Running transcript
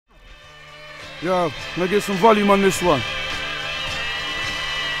Yo, I'm gonna get some volume on this one.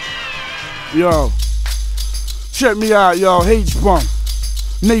 Yo, check me out, yo, H-Bomb,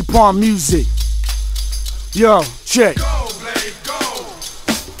 Napalm Music. Yo, check.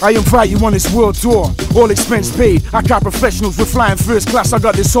 I invite you on this world tour, all expense paid. I got professionals with flying first class. I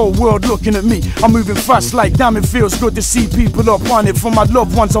got this whole world looking at me. I'm moving fast like damn, it feels good to see people up on it. For my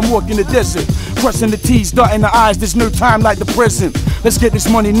loved ones, I'm walking the desert, crossing the T's, dotting the I's. There's no time like the present. Let's get this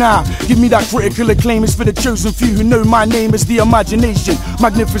money now. Give me that critical acclaim. It's for the chosen few who know my name is the imagination.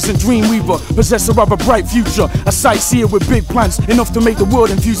 Magnificent dream weaver, possessor of a bright future. A sightseer with big plans, enough to make the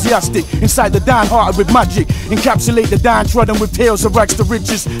world enthusiastic. Inside the downhearted with magic, encapsulate the downtrodden with tales of rags to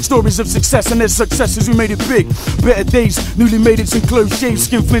riches. Stories of success and their successors who made it big. Better days, newly made it in close shaves,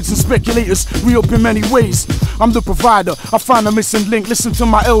 skinflints and speculators, re-up in many ways. I'm the provider, I find a missing link, listen to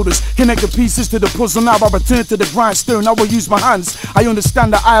my elders, connect the pieces to the puzzle. Now I return to the grindstone, I will use my hands. I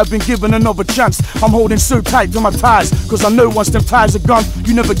understand that I have been given another chance. I'm holding so tight to my ties, cause I know once them ties are gone,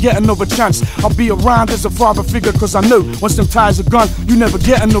 you never get another chance. I'll be around as a father figure, cause I know once them ties are gone, you never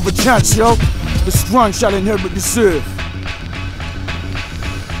get another chance, yo. The strong shall inherit the serve.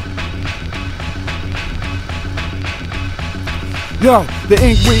 Yo, the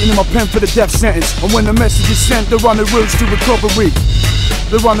ink waiting in my pen for the death sentence. And when the message is sent, they're on the roads to recovery.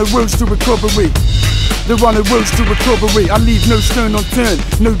 They're on the roads to recovery. They're on the roads to recovery. I leave no stone unturned,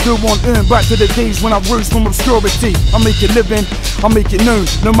 no dough unearned. Back to the days when I rose from obscurity. I make it living, I make it known.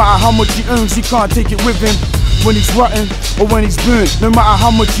 No matter how much he earns, he can't take it with him. When he's rotten or when he's burned, no matter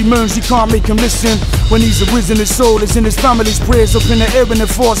how much he moans, he can't make him listen. When he's arisen, his soul is in his family's prayers, up in the air, in the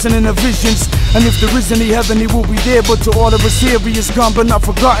force and in the visions. And if there is any heaven, he will be there. But to all of us here, he is gone but not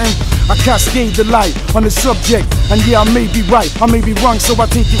forgotten. I cascade the light on the subject, and yeah, I may be right, I may be wrong, so I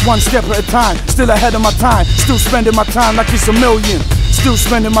take it one step at a time. Still ahead of my time, still spending my time like it's a million. Still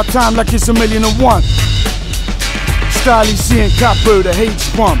spending my time like it's 1,000,001. Styly Cee and Cappo, the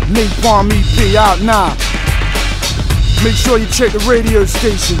H-Bomb, Napalm EP out now. Make sure you check the radio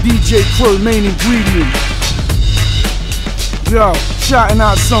station, DJ Cro, Main Ingredient. Yo, shouting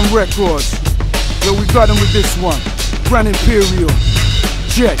out some records. Yo, we got him with this one, Grand Imperial.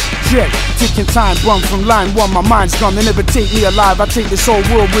 Check, check, ticking time bomb from line one. My mind's gone, they never take me alive. I take this whole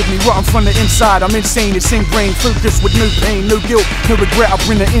world with me, rotten from the inside. I'm insane, it's ingrained, focused with no pain, no guilt, no regret. I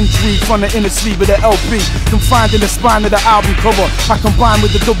bring the intrigue from the inner sleeve of the LP, confined in the spine of the album cover. I combine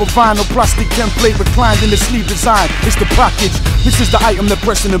with the double vinyl plastic template reclined in the sleeve design. It's the package, this is the item they're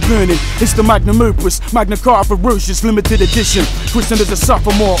pressing and burning. It's the magnum opus, Magna Carta Ferocious, limited edition. Christened as a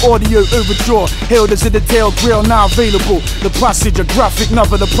sophomore, audio overture, hailed as a detailed grill, now available. The passage, a graphic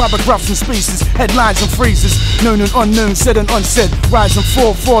novel, the paragraphs and spaces, headlines and phrases, known and unknown, said and unsaid. Rise and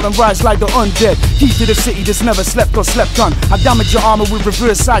fall and rise like the undead. Key to the city that's never slept or slept on. I damage your armor with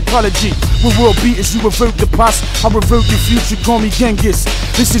reverse psychology. With world beaters, you revoke the past, I revoke your future, call me Genghis.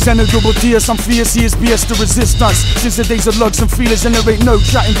 This is N-O-double-T-S, I'm fierce, here's BS the resistance. Since the days of lugs and feelers, and there ain't no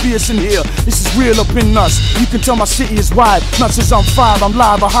chatting BS in here. This is real up in us, you can tell my city is wide. Not since I'm five, I'm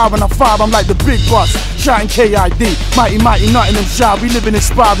live, I high when I fire, I'm like the big boss. Shouting K.I.D, mighty, Nottinghamshire. We live in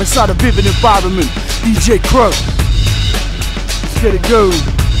inspired inside a vivid environment. DJ Cro, let's get it going.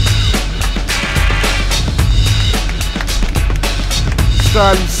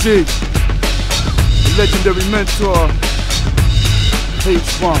 Styly Cee, legendary mentor,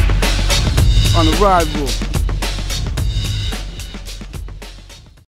 H-Bomb, on arrival.